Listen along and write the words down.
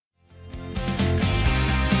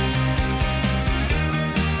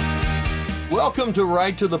Welcome to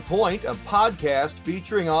Right to the Point, a podcast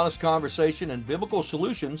featuring honest conversation and biblical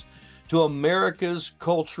solutions to America's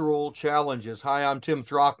cultural challenges. Hi, I'm Tim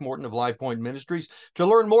Throckmorton of LifePoint Ministries. To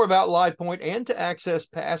learn more about LifePoint and to access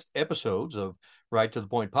past episodes of Right to the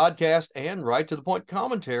Point podcast and Right to the Point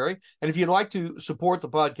commentary, and if you'd like to support the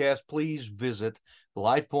podcast, please visit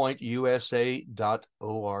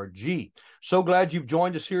lifepointusa.org. So glad you've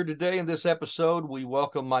joined us here today. In this episode, we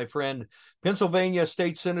welcome my friend, Pennsylvania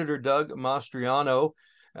State Senator Doug Mastriano.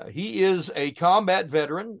 He is a combat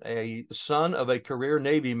veteran, a son of a career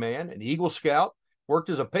Navy man, an Eagle Scout, worked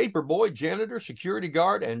as a paperboy, janitor, security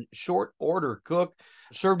guard, and short order cook,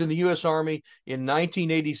 served in the U.S. Army in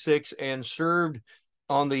 1986 and served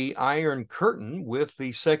on the Iron Curtain with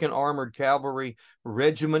the 2nd Armored Cavalry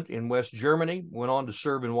Regiment in West Germany, went on to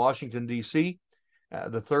serve in Washington, D.C.,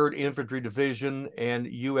 the 3rd Infantry Division, and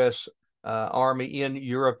U.S. Army in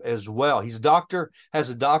Europe as well. He's has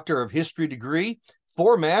a Doctor of History degree,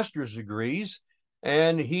 4 master's degrees,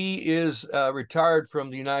 and he is retired from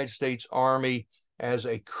the United States Army as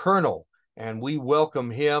a colonel. And we welcome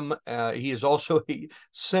him. He is also a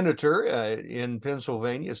senator in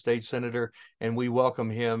Pennsylvania, state senator, and we welcome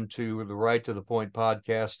him to the Right to the Point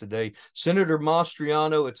podcast today. Senator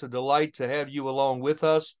Mastriano, it's a delight to have you along with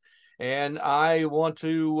us. And I want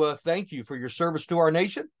to thank you for your service to our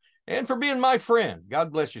nation and for being my friend.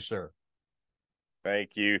 God bless you, sir.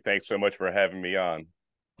 Thank you. Thanks so much for having me on.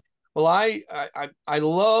 Well, I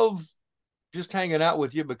love just hanging out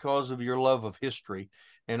with you because of your love of history.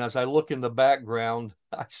 And as I look in the background,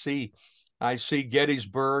 I see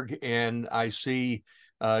Gettysburg, and I see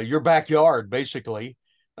your backyard, basically.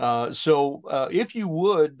 So if you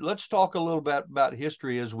would, let's talk a little bit about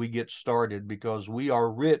history as we get started, because we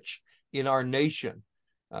are rich in our nation.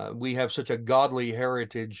 We have such a godly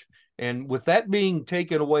heritage. And with that being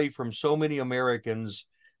taken away from so many Americans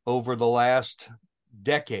over the last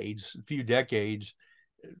few decades,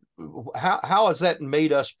 how has that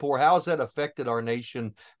made us poor? How has that affected our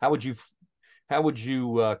nation? How would you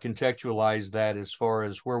contextualize that as far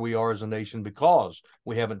as where we are as a nation because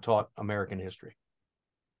we haven't taught American history?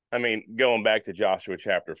 I mean, going back to Joshua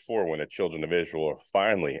chapter 4, when the children of Israel are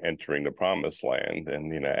finally entering the promised land,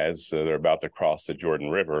 and, as they're about to cross the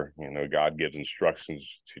Jordan River, God gives instructions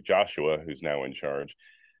to Joshua, who's now in charge,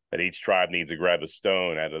 that each tribe needs to grab a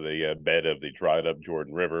stone out of the bed of the dried up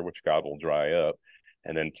Jordan River, which God will dry up,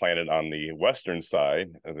 and then plant it on the western side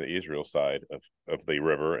of the Israel side of the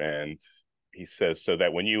river. And he says, so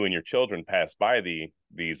that when you and your children pass by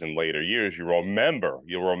these in later years, you'll remember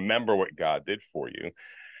what God did for you.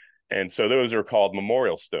 And so those are called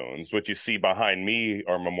memorial stones. What you see behind me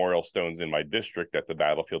are memorial stones in my district at the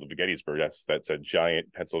battlefield of Gettysburg. That's a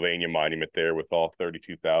giant Pennsylvania monument there with all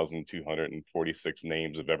 32,246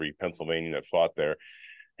 names of every Pennsylvanian that fought there.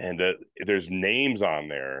 And there's names on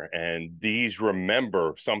there, and these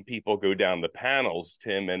remember. Some people go down the panels,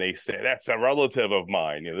 Tim, and they say, that's a relative of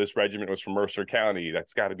mine. This regiment was from Mercer County.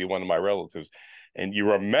 That's got to be one of my relatives. And you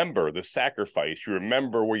remember the sacrifice. You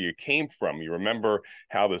remember where you came from. You remember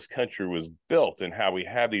how this country was built and how we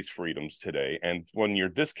have these freedoms today. And when you're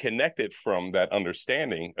disconnected from that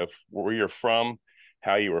understanding of where you're from,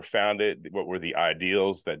 how you were founded, what were the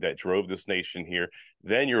ideals that drove this nation here,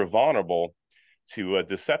 then you're vulnerable to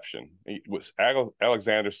deception.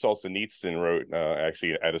 Alexander Solzhenitsyn wrote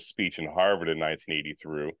actually at a speech in Harvard in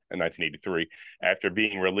 1983, after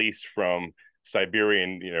being released from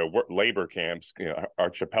Siberian labor camps,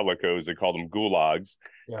 archipelagos, they called them gulags,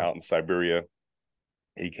 out in Siberia.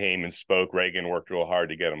 He came and spoke. Reagan worked real hard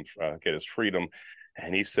to get his freedom,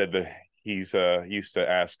 and he said that he's used to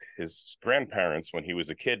ask his grandparents when he was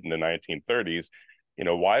a kid in the 1930s,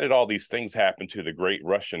 why did all these things happen to the great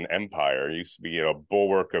Russian Empire? It used to be a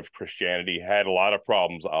bulwark of Christianity, had a lot of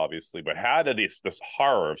problems, obviously, but how did this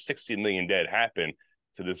horror of 60 million dead happen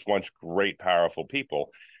to this once great, powerful people?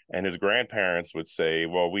 And his grandparents would say,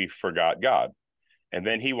 well, we forgot God. And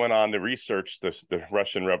then he went on to research the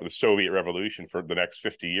Soviet Revolution for the next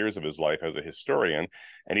 50 years of his life as a historian.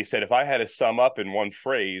 And he said, if I had to sum up in one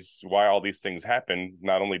phrase why all these things happened,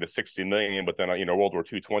 not only the 60 million, but then, World War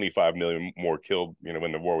II, 25 million more killed,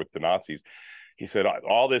 in the war with the Nazis. He said,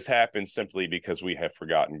 all this happened simply because we have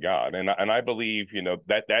forgotten God. And I believe,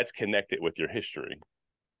 that's connected with your history.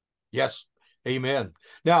 Yes. Amen.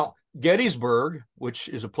 Now, Gettysburg, which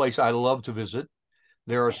is a place I love to visit,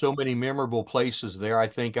 there are so many memorable places there. I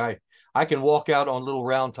think I can walk out on Little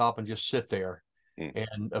Round Top and just sit there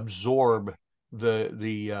and absorb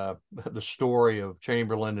the story of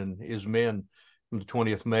Chamberlain and his men from the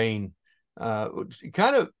 20th Maine.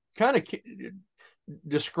 Kind of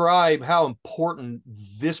describe how important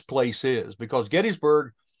this place is, because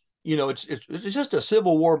Gettysburg it's just a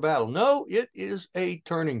Civil War battle. No, it is a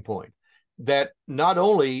turning point that not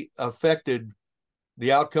only affected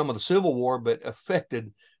the outcome of the Civil War, but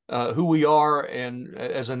affected who we are and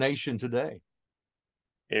as a nation today.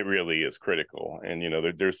 It really is critical. And,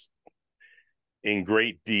 there's in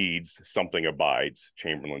great deeds, something abides,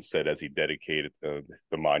 Chamberlain said as he dedicated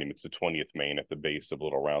the monument to 20th Maine at the base of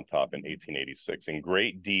Little Round Top in 1886. In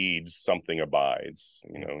great deeds, something abides,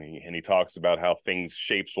 and he talks about how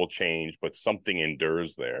shapes will change, but something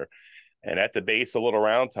endures there. And at the base of Little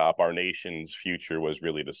Round Top, our nation's future was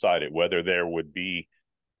really decided, whether there would be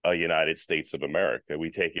a United States of America. We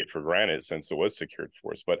take it for granted since it was secured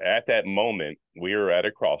for us. But at that moment, we were at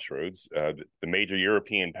a crossroads. The major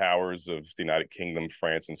European powers of the United Kingdom,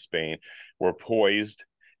 France, and Spain were poised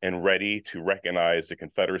and ready to recognize the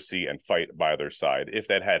Confederacy and fight by their side. If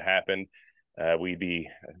that had happened, we'd be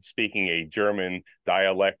speaking a German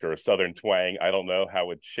dialect or a Southern twang. I don't know how it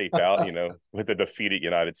would shape out, with the defeated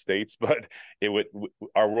United States, but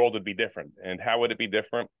our world would be different. And how would it be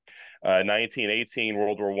different? 1918,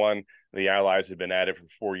 World War I, the Allies had been at it for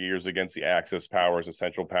 4 years against the Axis powers, the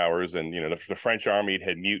Central Powers, and the French army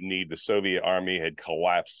had mutinied, the Soviet army had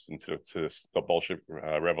collapsed into the Bolshevik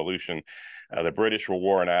Revolution, the British were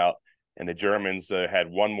worn out, and the Germans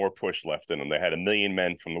had one more push left in them. They had 1 million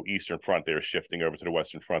men from the Eastern Front. They were shifting over to the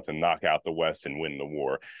Western Front to knock out the West and win the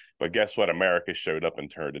war. But guess what? America showed up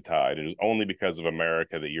and turned the tide. It was only because of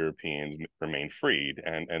America that Europeans remained freed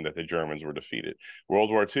and that the Germans were defeated. World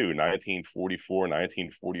War II, 1944,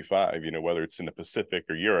 1945, whether it's in the Pacific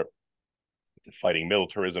or Europe, fighting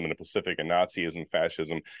militarism in the Pacific and Nazism,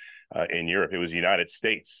 fascism in Europe. It was the United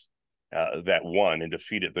States that won and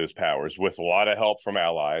defeated those powers with a lot of help from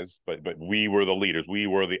allies, but we were the leaders. We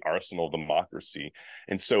were the arsenal of democracy.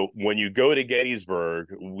 And so when you go to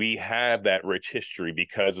Gettysburg, we have that rich history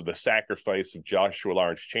because of the sacrifice of Joshua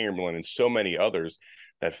Lawrence Chamberlain and so many others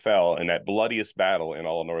that fell in that bloodiest battle in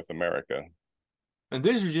all of North America. And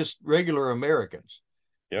these are just regular Americans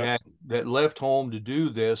that left home to do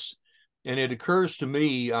this. And it occurs to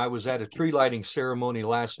me, I was at a tree lighting ceremony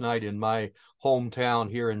last night in my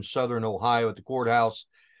hometown here in Southern Ohio at the courthouse.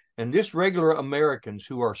 And just regular Americans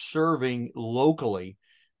who are serving locally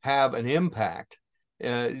have an impact.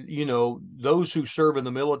 Those who serve in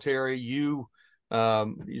the military, you,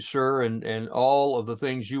 sir, and all of the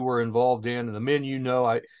things you were involved in, and the men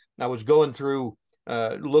I was going through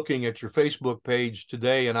looking at your Facebook page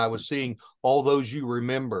today, and I was seeing all those you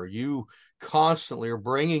remember. You constantly are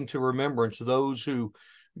bringing to remembrance those who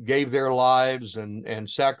gave their lives and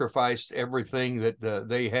sacrificed everything that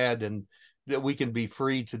they had, and that we can be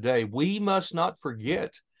free today. We must not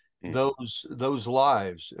forget those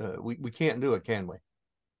lives. We can't do it, can we?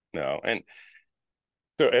 No. And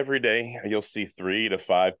so every day you'll see 3 to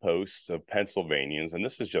 5 posts of Pennsylvanians, and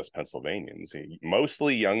this is just Pennsylvanians,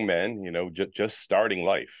 mostly young men, just starting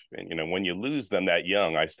life. And, when you lose them that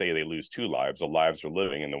young, I say they lose 2 lives, the lives they're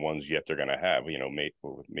living and the ones yet they're going to have,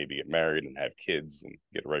 maybe get married and have kids and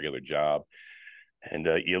get a regular job. And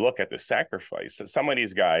you look at the sacrifice. Some of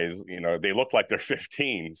these guys, they look like they're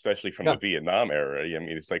 15, especially from the Vietnam era. I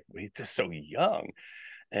mean, it's like, we're just so young.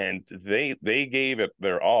 And they gave it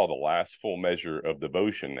their all, the last full measure of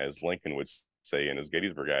devotion, as Lincoln would say in his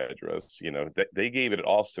Gettysburg Address. They gave it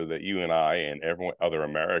all so that you and I and every other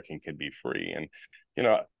American can be free. And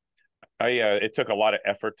it took a lot of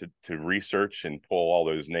effort to research and pull all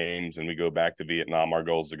those names. And we go back to Vietnam. Our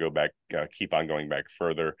goal is to go back, keep on going back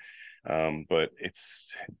further. But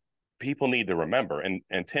people need to remember. And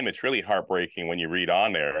Tim, it's really heartbreaking when you read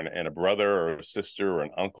on there and a brother or a sister or an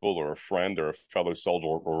uncle or a friend or a fellow soldier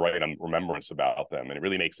will write on remembrance about them. And it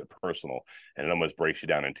really makes it personal, and it almost breaks you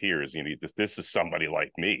down in tears. This is somebody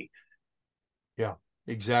like me. Yeah,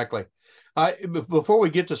 exactly. Before we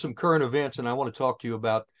get to some current events, and I want to talk to you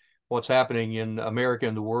about what's happening in America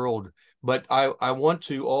and the world, but I want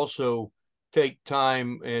to also take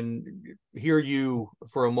time and hear you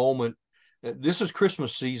for a moment. This is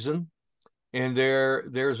Christmas season, and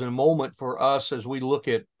there's a moment for us as we look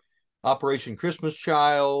at Operation Christmas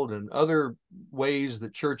Child and other ways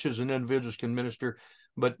that churches and individuals can minister.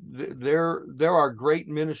 But there are great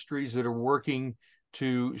ministries that are working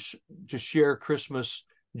to share Christmas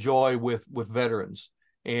joy with veterans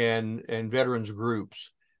and veterans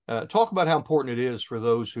groups. Talk about how important it is for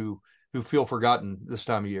those who feel forgotten this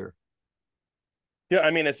time of year. Yeah,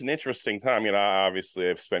 I mean, it's an interesting time. Obviously,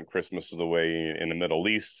 I've spent Christmas away in the Middle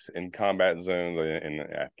East, in combat zones, in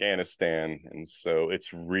Afghanistan. And so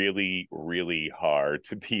it's really, really hard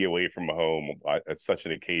to be away from home at such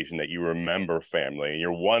an occasion that you remember family and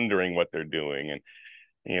you're wondering what they're doing. And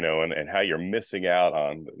and how you're missing out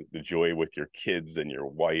on the joy with your kids and your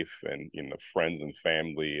wife and, friends and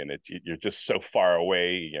family. And you're just so far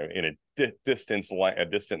away, in a distant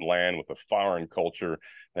land with a foreign culture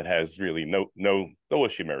that has really they'll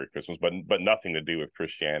wish you Merry Christmas, but nothing to do with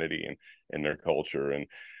Christianity and their culture. And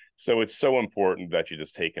so it's so important that you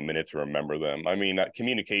just take a minute to remember them. I mean,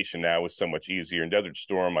 communication now is so much easier. In Desert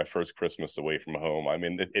Storm, my first Christmas away from home, I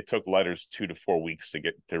mean, it took letters 2 to 4 weeks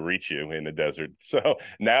to reach you in the desert. So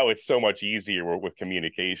now it's so much easier with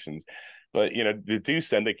communications. But, do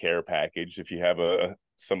send a care package if you have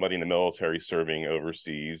somebody in the military serving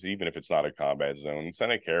overseas, even if it's not a combat zone.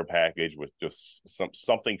 Send a care package with just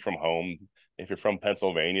something from home. If you're from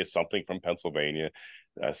Pennsylvania, something from Pennsylvania.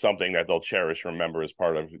 Something that they'll cherish, remember as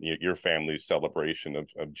part of your family's celebration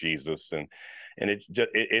of Jesus, and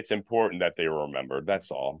it's important that they are remembered.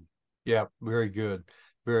 That's all. Yeah, very good,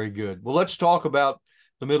 very good. Well, let's talk about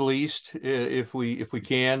the Middle East if we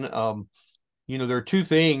can. There are two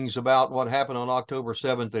things about what happened on October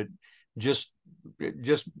 7th that just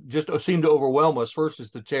seem to overwhelm us. First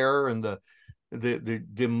is the terror and the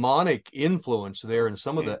demonic influence there, and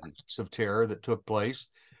some of the acts of terror that took place.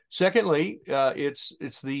 Secondly,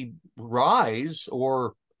 it's the rise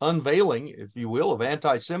or unveiling, if you will, of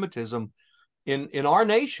anti-Semitism in our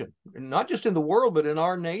nation, not just in the world, but in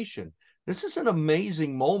our nation. This is an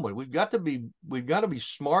amazing moment. We've got to be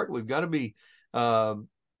smart. We've got to be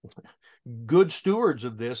good stewards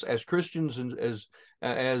of this as Christians and as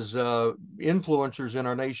influencers in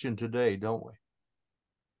our nation today, don't we?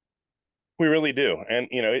 We really do. And,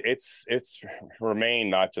 it's remained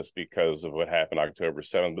not just because of what happened October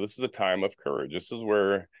 7th, but this is a time of courage. This is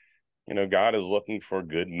where, God is looking for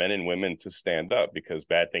good men and women to stand up, because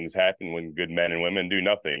bad things happen when good men and women do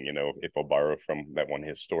nothing, if I'll borrow from that one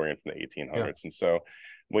historian from the 1800s. Yeah. And so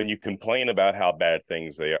when you complain about how bad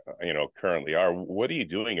things they, currently are, what are you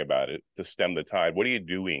doing about it to stem the tide? What are you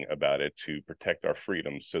doing about it to protect our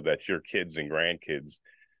freedoms so that your kids and grandkids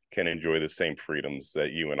can enjoy the same freedoms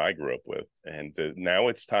that you and I grew up with? And now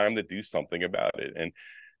it's time to do something about it. And,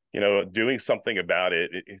 doing something about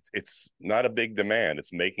it, it's not a big demand.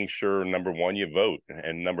 It's making sure, number one, you vote,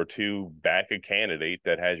 and number two, back a candidate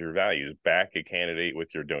that has your values, back a candidate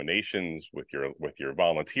with your donations, with your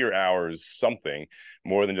volunteer hours, something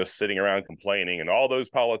more than just sitting around complaining and all those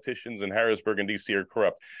politicians in Harrisburg and DC are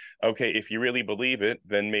corrupt. Okay, if you really believe it,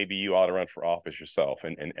 then maybe you ought to run for office yourself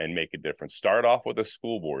and make a difference. Start off with a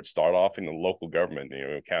school board, start off in the local government,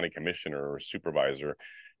 county commissioner or supervisor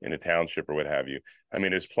in a township or what have you. I mean,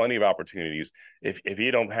 there's plenty of opportunities. If you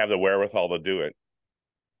don't have the wherewithal to do it,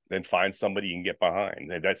 then find somebody you can get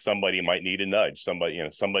behind. That somebody might need a nudge.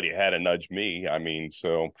 Somebody had to nudge me. I mean,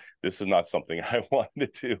 so this is not something I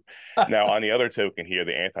wanted to do. Now, on the other token here,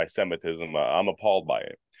 the anti-Semitism, I'm appalled by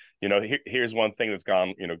it. Here's one thing that's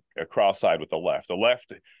gone, cross-eyed with the left. The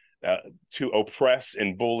left, to oppress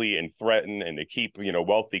and bully and threaten and to keep,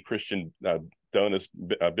 wealthy Christian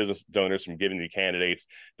business donors from giving to candidates,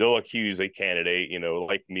 they'll accuse a candidate,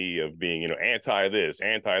 like me, of being, anti this,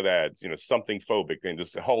 anti that, something phobic, and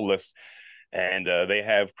just a whole list. And they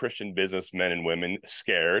have Christian businessmen and women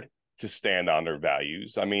scared to stand on their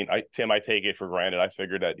values. I mean, Tim, I take it for granted. I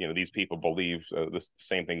figured that, these people believe the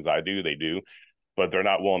same things I do, they do, but they're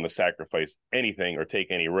not willing to sacrifice anything or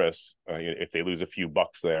take any risks. If they lose a few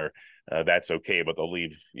bucks there, that's okay, but they'll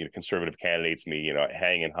leave conservative candidates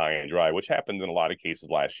hanging high and dry, which happened in a lot of cases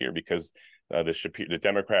last year because the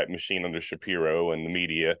Democrat machine under Shapiro and the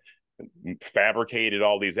media fabricated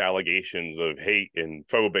all these allegations of hate and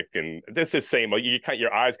phobic, and this is same.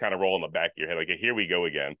 Your eyes kind of roll in the back of your head, like, here we go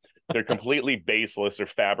again. They're completely baseless or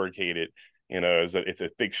fabricated. It's a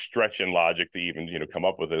big stretch in logic to even come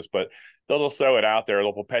up with this, but they'll just throw it out there,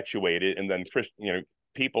 they'll perpetuate it, and then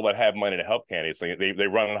people that have money to help candidates, they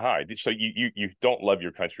run and hide. So you don't love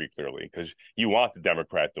your country, clearly, because you want the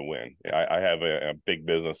Democrat to win. I have a big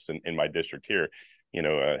business in my district here,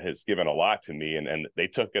 has given a lot to me, and they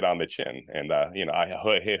took it on the chin. And I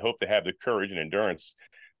hope to have the courage and endurance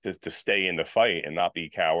to stay in the fight and not be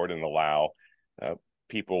coward and allow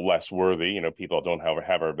people less worthy, people don't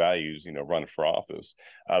have our values, run for office.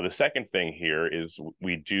 The second thing here is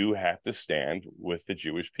we do have to stand with the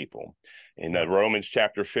Jewish people. In Romans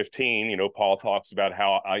chapter 15, Paul talks about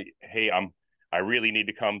how I really need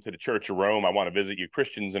to come to the Church of Rome. I want to visit you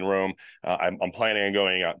Christians in Rome. I'm planning on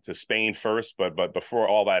going out to Spain first, but before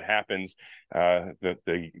all that happens,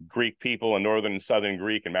 the Greek people in northern and southern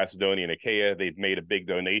Greek and Macedonia and Achaia, they've made a big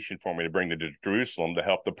donation for me to bring to Jerusalem to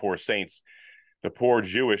help the poor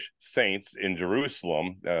Jewish saints in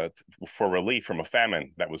Jerusalem for relief from a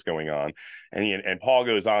famine that was going on. And Paul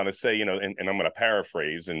goes on to say, and I'm going to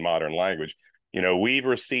paraphrase in modern language,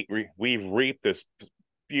 we've reaped this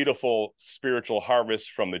beautiful spiritual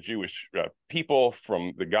harvest from the Jewish people,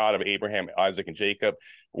 from the God of Abraham, Isaac, and Jacob.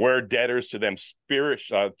 We're debtors to them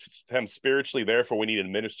spiritually. Therefore, we need to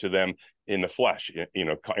administer to them in the flesh, in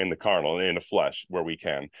the carnal, in the flesh, where we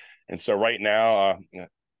can. And so, right now,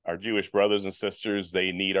 our Jewish brothers and sisters,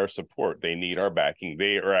 they need our support. They need our backing.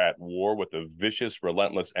 They are at war with a vicious,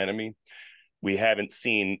 relentless enemy. We haven't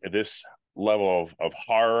seen this level of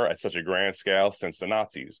horror at such a grand scale since the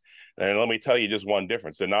Nazis. And let me tell you just one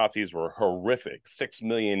difference. The Nazis were horrific. 6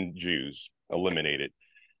 million Jews eliminated.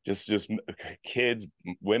 Just kids,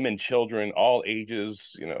 women, children, all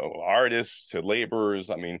ages, artists to laborers.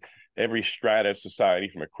 I mean, every strata of society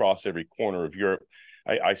from across every corner of Europe.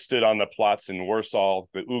 I stood on the plots in Warsaw,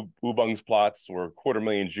 the Übungsplatz, where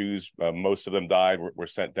 250,000 Jews, most of them died, were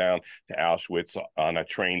sent down to Auschwitz on a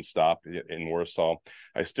train stop in Warsaw.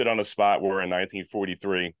 I stood on a spot where in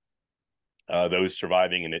 1943, those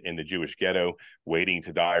surviving in the Jewish ghetto, waiting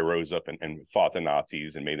to die, rose up and fought the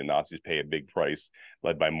Nazis and made the Nazis pay a big price,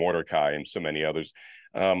 led by Mordecai and so many others.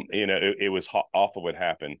 It was awful what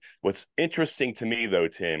happened. What's interesting to me, though,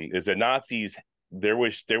 Tim, is the Nazis, there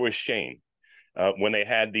was shame. When they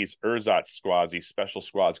had these ersatz squads, these special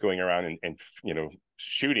squads going around and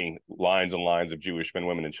shooting lines and lines of Jewish men,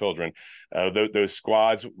 women, and children, those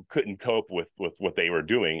squads couldn't cope with what they were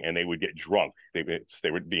doing, and they would get drunk. They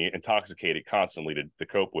would be intoxicated constantly to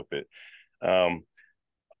cope with it. The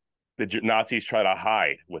Nazis try to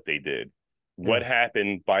hide what they did. What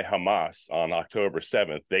happened by Hamas on October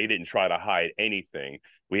 7th, they didn't try to hide anything.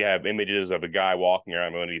 We have images of a guy walking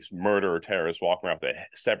around, one of these murderer terrorists walking around with the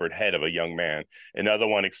severed head of a young man. Another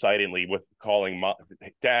one excitedly with calling,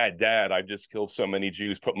 Dad, I just killed so many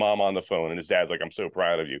Jews, put Mom on the phone. And his dad's like, I'm so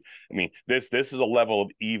proud of you. I mean, this is a level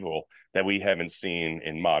of evil that we haven't seen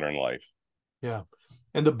in modern life. Yeah.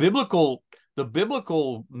 And the biblical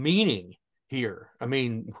meaning here, I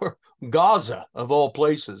mean, Gaza of all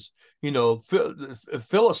places,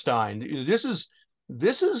 Philistine.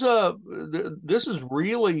 This is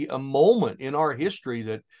really a moment in our history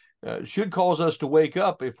that should cause us to wake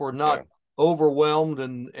up if we're not overwhelmed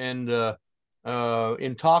and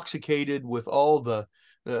intoxicated with all the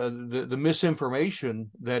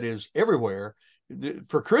misinformation that is everywhere.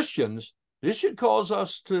 For Christians, this should cause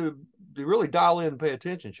us to really dial in and pay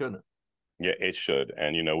attention, shouldn't it? Yeah, it should.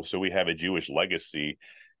 And, so we have a Jewish legacy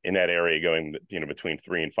in that area going, between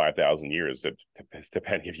 3,000 and 5,000 years,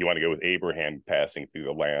 depending if you want to go with Abraham passing through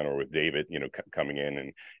the land or with David, coming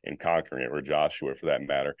in and conquering it, or Joshua for that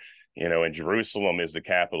matter. And Jerusalem is the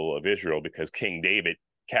capital of Israel because King David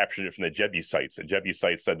captured it from the Jebusites. The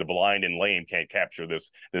Jebusites said the blind and lame can't capture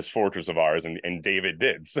this fortress of ours, and David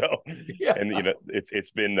did. So, and it's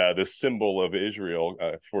been the symbol of Israel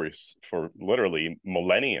for literally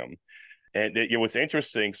millennium. And what's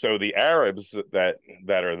interesting, so the Arabs that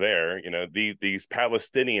are there, these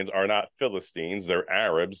Palestinians are not Philistines, they're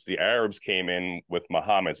Arabs. The Arabs came in with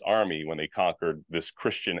Muhammad's army when they conquered this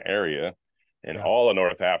Christian area, and all of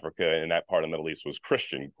North Africa and that part of the Middle East was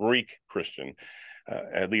Christian, Greek Christian,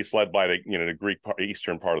 at least led by the Greek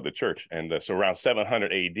eastern part of the church. And so around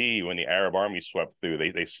 700 AD, when the Arab army swept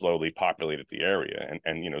through, they slowly populated the area,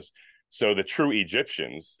 and so the true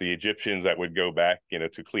Egyptians, the Egyptians that would go back,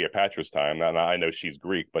 to Cleopatra's time. Now I know she's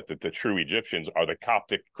Greek, but the true Egyptians are the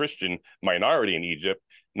Coptic Christian minority in Egypt,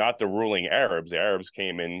 not the ruling Arabs. The Arabs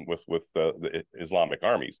came in with the Islamic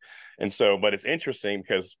armies. And so, but it's interesting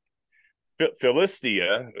because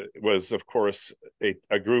Philistia was, of course,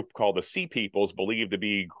 a group called the Sea Peoples, believed to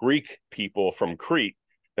be Greek people from Crete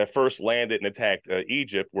that first landed and attacked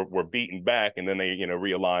Egypt, were beaten back, and then they,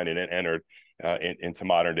 realigned and entered into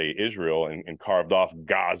modern day Israel and carved off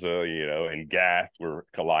Gaza, and Gath, where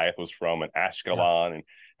Goliath was from, and Ashkelon,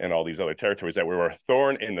 and all these other territories that were a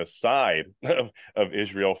thorn in the side of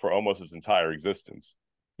Israel for almost its entire existence.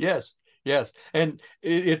 Yes. And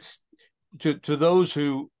it's to those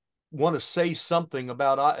who want to say something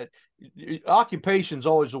about occupation is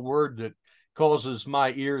always a word that causes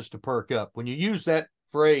my ears to perk up. When you use that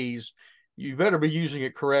phrase, you better be using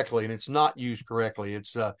it correctly, and it's not used correctly.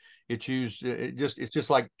 It's used it's just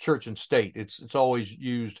like church and state. It's always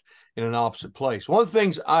used in an opposite place. One of the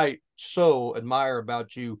things I so admire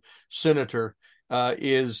about you, Senator,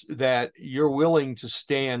 is that you're willing to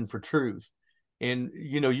stand for truth. And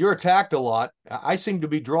you're attacked a lot. I seem to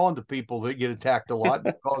be drawn to people that get attacked a lot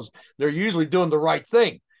because they're usually doing the right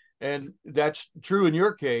thing. And that's true in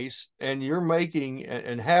your case, and you're making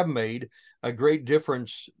and have made a great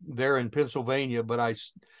difference there in Pennsylvania. But I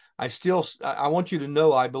want you to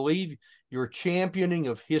know, I believe your championing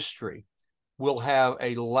of history will have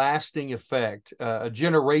a lasting effect, a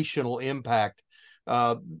generational impact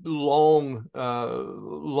long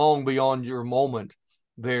beyond your moment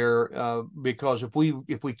there, because if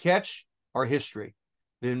we catch our history,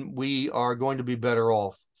 then we are going to be better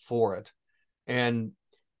off for it. And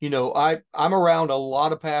I'm around a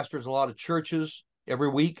lot of pastors, a lot of churches every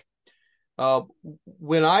week.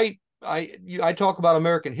 When I talk about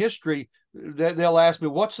American history, they'll ask me,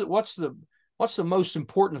 what's the most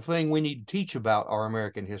important thing we need to teach about our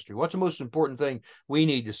American history? What's the most important thing we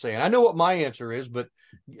need to say? And I know what my answer is, but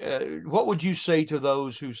what would you say to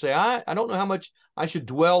those who say, I don't know how much I should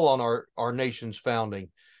dwell on our nation's founding?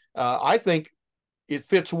 I think it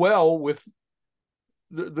fits well with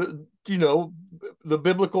the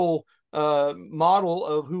biblical model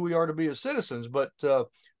of who we are to be as citizens. But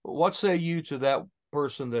what say you to that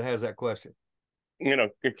person that has that question?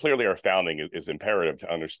 Clearly our founding is imperative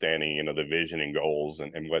to understanding, the vision and goals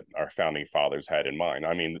and what our founding fathers had in mind.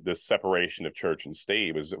 I mean, this separation of church and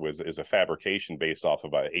state is a fabrication based off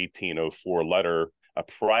of a 1804 letter, a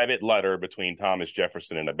private letter between Thomas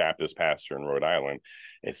Jefferson and a Baptist pastor in Rhode Island.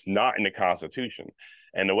 It's not in the Constitution.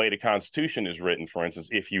 And the way the Constitution is written, for instance,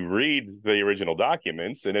 if you read the original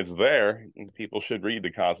documents and it's there, people should read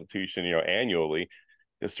the Constitution, annually,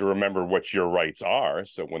 is to remember what your rights are.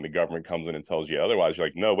 So when the government comes in and tells you otherwise, you're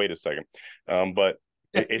like, no, wait a second. But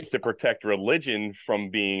it's to protect religion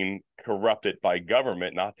from being corrupted by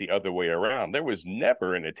government, not the other way around. There was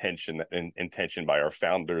never an intention by our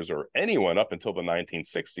founders or anyone up until the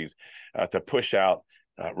 1960s to push out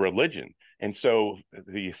religion. And so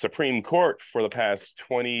the Supreme Court for the past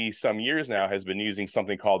 20 some years now has been using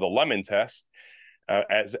something called the Lemon Test,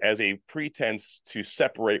 as a pretense to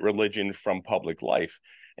separate religion from public life.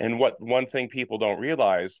 And what one thing people don't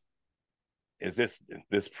realize is this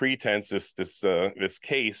pretense, this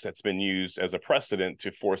case that's been used as a precedent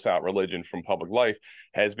to force out religion from public life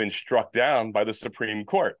has been struck down by the Supreme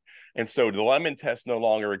Court. And so the Lemon Test no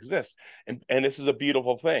longer exists. And this is a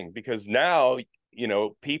beautiful thing, because now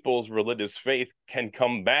people's religious faith can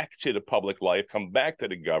come back to the public life, come back to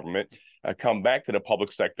the government, come back to the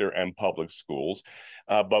public sector and public schools.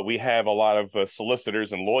 But we have a lot of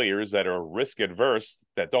solicitors and lawyers that are risk adverse,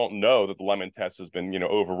 that don't know that the Lemon Test has been,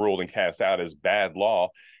 overruled and cast out as bad law.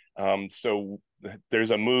 So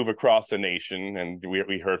there's a move across the nation, and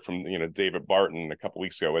we heard from David Barton a couple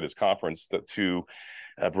weeks ago at his conference to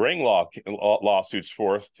bring lawsuits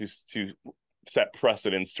forth to set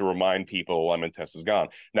precedents to remind people the Lemon Test is gone.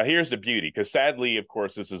 Now, here's the beauty, because sadly, of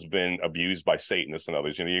course, this has been abused by Satanists and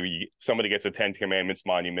others. Somebody gets a Ten Commandments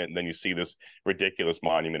monument, and then you see this ridiculous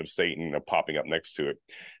monument of Satan popping up next to it.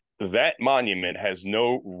 That monument has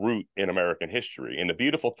no root in American history. And the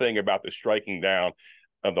beautiful thing about the striking down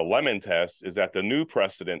of the Lemon Test is that the new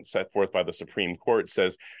precedent set forth by the Supreme Court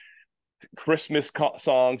says Christmas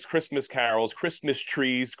songs, Christmas carols, Christmas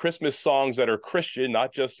trees, Christmas songs that are Christian,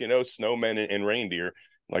 not just, snowmen and reindeer,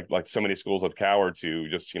 like so many schools have cowered to,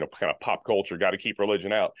 just, kind of pop culture, got to keep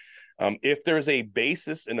religion out. If there's a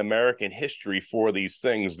basis in American history for these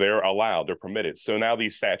things, they're allowed, they're permitted. So now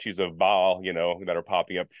these statues of Baal, that are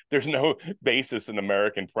popping up, there's no basis in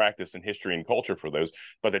American practice and history and culture for those.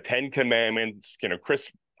 But the Ten Commandments,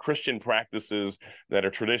 Christian practices that are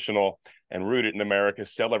traditional and rooted in America,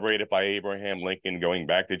 celebrated by Abraham Lincoln, going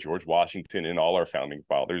back to George Washington and all our founding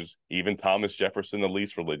fathers, even Thomas Jefferson, the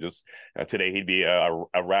least religious. Today, he'd be a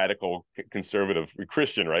radical conservative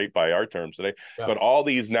Christian, right, by our terms today. Yeah. But all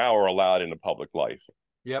these now are allowed in the public life.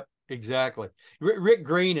 Yep, exactly. Rick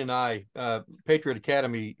Green and I, Patriot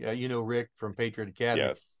Academy, Rick from Patriot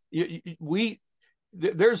Academy. Yes.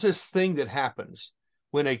 There's this thing that happens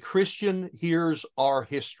when a Christian hears our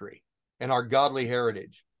history and our godly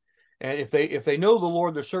heritage. And if they know the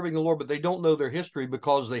Lord, they're serving the Lord, but they don't know their history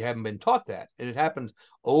because they haven't been taught that. And it happens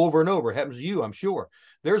over and over. It happens to you, I'm sure.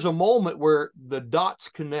 There's a moment where the dots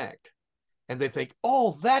connect and they think,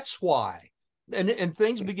 oh, that's why. And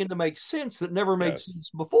things begin to make sense that never made sense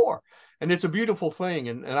before. And it's a beautiful thing.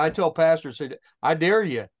 And I tell pastors, I dare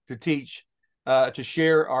you to teach, to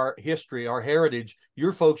share our history, our heritage.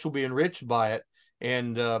 Your folks will be enriched by it.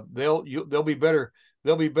 And they'll be better.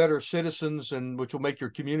 They'll be better citizens, and which will make your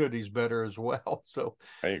communities better as well. So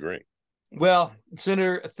I agree. Well,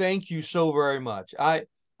 Senator, thank you so very much.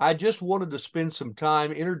 I just wanted to spend some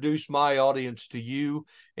time, introduce my audience to you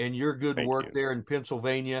and your good work there in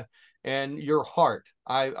Pennsylvania and your heart.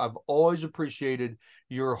 I've always appreciated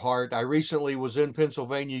your heart. I recently was in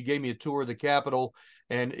Pennsylvania. You gave me a tour of the Capitol,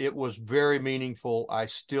 and it was very meaningful. I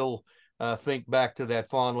still think back to that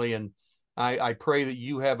fondly, and I pray that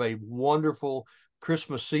you have a wonderful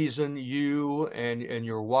Christmas season, you and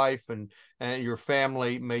your wife and your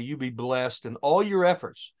family. May you be blessed, and all your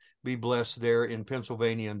efforts be blessed there in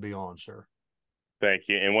Pennsylvania and beyond, sir. Thank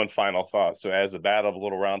you. And one final thought. So as the Battle of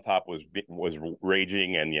Little Round Top was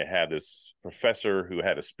raging, and you had this professor who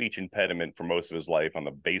had a speech impediment for most of his life on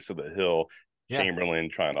the base of the hill, Yeah. Chamberlain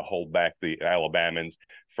trying to hold back the Alabamans.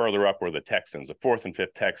 Further up were the Texans, the 4th and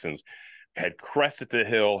 5th Texans, had crested the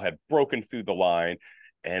hill, had broken through the line.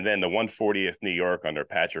 And then the 140th New York under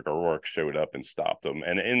Patrick O'Rourke showed up and stopped them.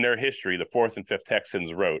 And in their history, the 4th and 5th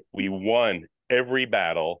Texans wrote, "We won every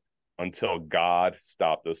battle until God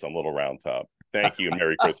stopped us on Little Round Top." Thank you.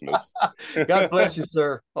 Merry Christmas. God bless you,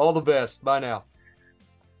 sir. All the best. Bye now.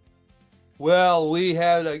 Well, we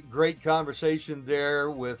had a great conversation there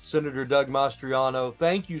with Senator Doug Mastriano.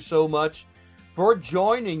 Thank you so much for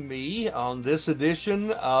joining me on this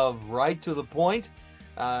edition of Right to the Point.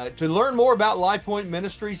 To learn more about Life Point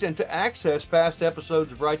Ministries and to access past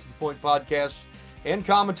episodes of Right to the Point podcasts and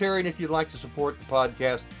commentary, and if you'd like to support the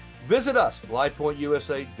podcast, visit us at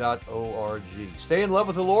lifepointusa.org. Stay in love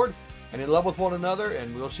with the Lord and in love with one another,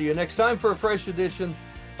 and we'll see you next time for a fresh edition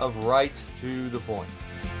of Right to the Point.